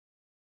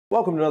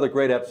Welcome to another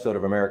great episode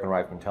of American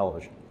Rifleman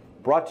Television,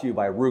 brought to you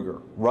by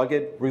Ruger,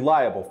 rugged,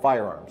 reliable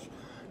firearms.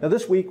 Now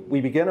this week, we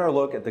begin our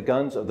look at the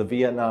guns of the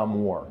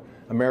Vietnam War.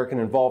 American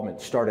involvement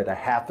started a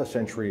half a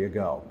century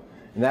ago,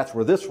 and that's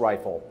where this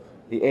rifle,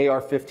 the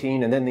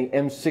AR-15 and then the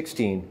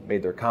M16,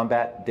 made their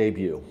combat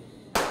debut.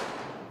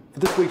 For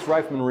this week's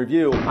Rifleman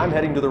Review, I'm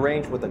heading to the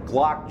range with a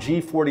Glock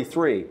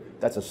G43.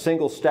 That's a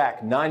single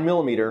stack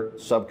 9mm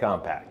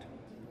subcompact.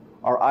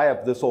 Our eye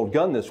of this old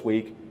gun this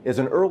week is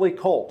an early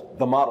Colt,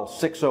 the model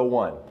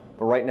 601.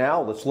 But right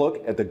now, let's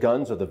look at the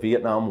guns of the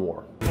Vietnam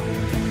War.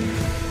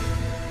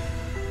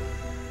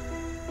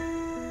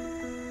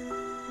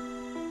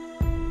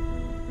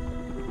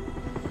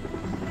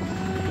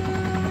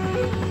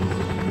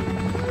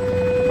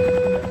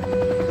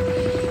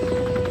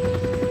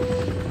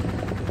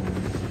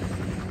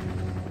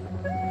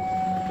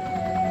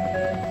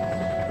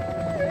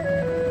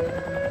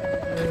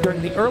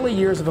 During the early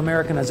years of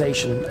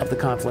Americanization of the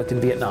conflict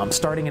in Vietnam,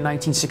 starting in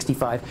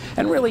 1965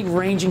 and really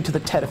ranging to the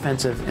Tet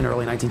Offensive in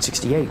early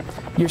 1968,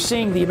 you're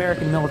seeing the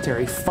American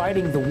military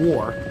fighting the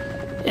war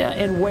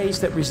in ways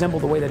that resemble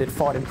the way that it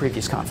fought in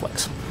previous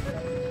conflicts.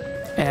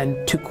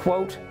 And to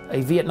quote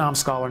a Vietnam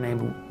scholar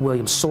named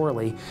William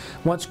Sorley,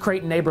 once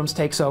Creighton Abrams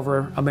takes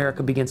over,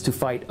 America begins to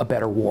fight a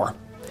better war.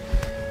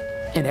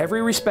 In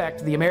every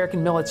respect, the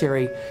American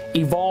military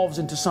evolves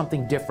into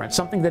something different,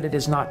 something that it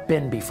has not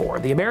been before.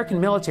 The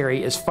American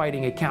military is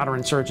fighting a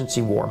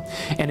counterinsurgency war,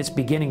 and it's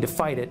beginning to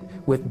fight it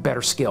with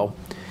better skill.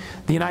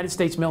 The United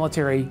States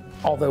military,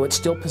 although it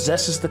still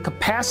possesses the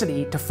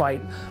capacity to fight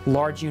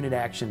large unit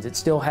actions, it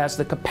still has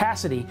the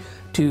capacity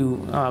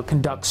to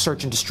conduct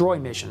search and destroy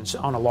missions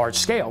on a large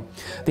scale.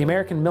 The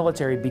American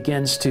military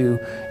begins to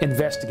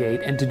investigate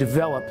and to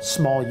develop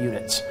small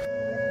units.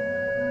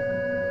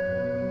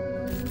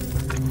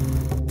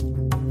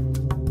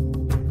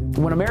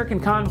 When American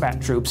combat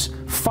troops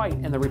fight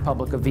in the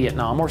Republic of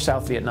Vietnam or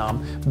South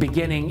Vietnam,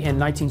 beginning in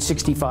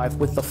 1965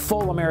 with the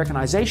full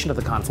Americanization of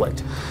the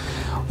conflict,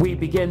 we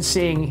begin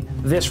seeing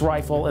this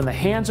rifle in the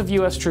hands of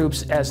U.S.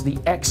 troops as the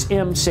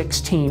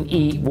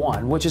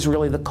XM16E1, which is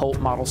really the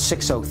Colt Model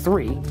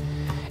 603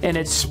 in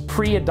its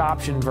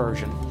pre-adoption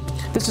version.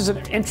 This is an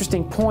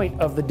interesting point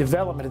of the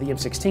development of the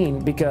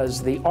M16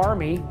 because the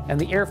Army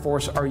and the Air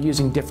Force are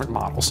using different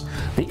models.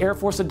 The Air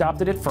Force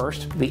adopted it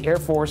first. The Air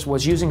Force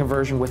was using a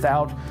version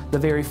without the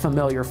very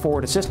familiar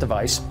forward assist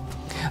device.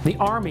 The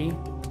Army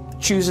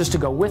chooses to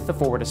go with the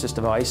forward assist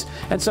device,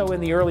 and so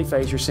in the early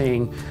phase you're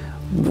seeing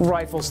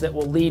rifles that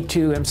will lead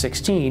to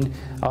M16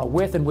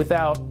 with and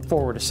without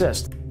forward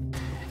assist.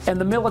 And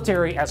the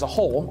military as a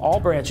whole, all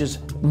branches,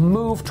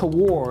 move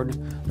toward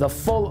the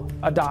full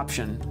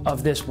adoption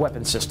of this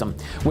weapon system,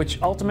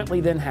 which ultimately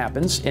then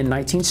happens in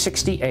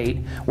 1968,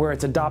 where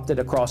it's adopted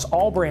across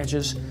all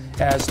branches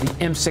as the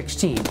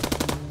M16.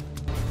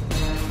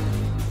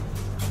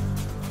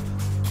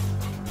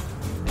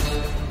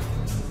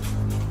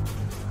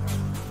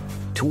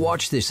 To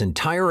watch this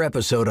entire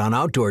episode on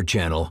Outdoor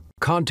Channel,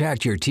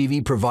 contact your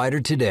TV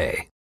provider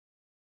today.